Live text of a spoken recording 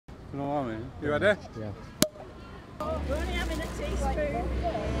You know what I mean? You ready? Yeah. We're only having a teaspoon.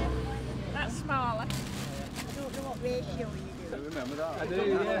 That's smaller. I don't know what ratio you do. Remember that? I do,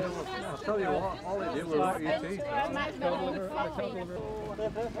 yeah. I'll tell you what, all it did was like your teeth.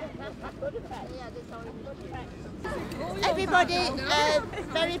 Everybody,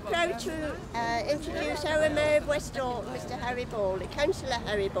 very proud to introduce our Mayor of Westhoughton, Mr. Harry Bowling, Councillor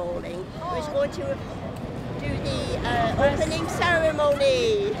Harry Bowling, who is going to do the opening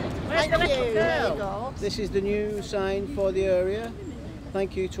ceremony. Thank you. There you go. This is the new sign for the area.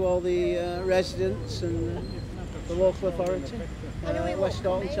 Thank you to all the residents and the local authority,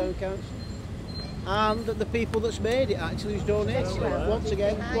 Westhoughton Town Council, and the people that's made it actually, who's donated it. Once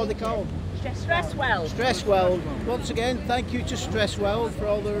again, what are they called? Stresswell. Stresswell. Once again, thank you to Stresswell for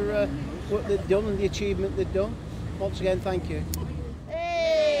all their work they've done and the achievement they've done. Once again, thank you.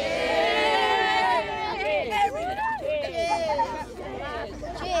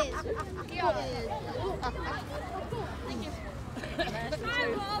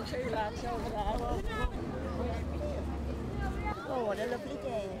 Oh, what a lovely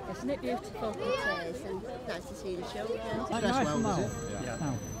day. Isn't it beautiful? It is, and nice to see the children. Stresswell, is it?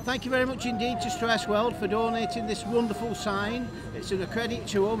 Yeah. Thank you very much indeed to Stresswell for donating this wonderful sign. It's a credit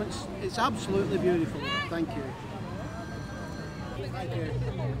to them. It's absolutely beautiful. Thank you. Thank you.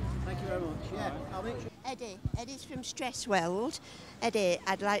 Thank you very much. Yeah, I'll make sure. Eddie's from Stresswell. Eddie,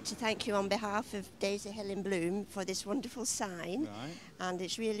 I'd like to thank you on behalf of Daisy Hill in Bloom for this wonderful sign. Right. And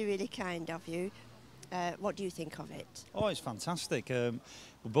it's really, really kind of you. What do you think of it? Oh, it's fantastic.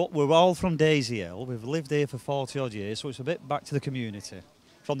 We're all from Daisy Hill. We've lived here for 40 odd years, so it's a bit back to the community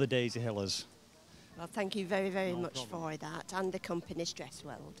from the Daisy Hillers. Well, thank you very, very No much problem. for that, and the company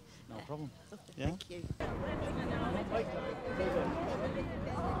Stresswell. No problem. Yeah. Thank you.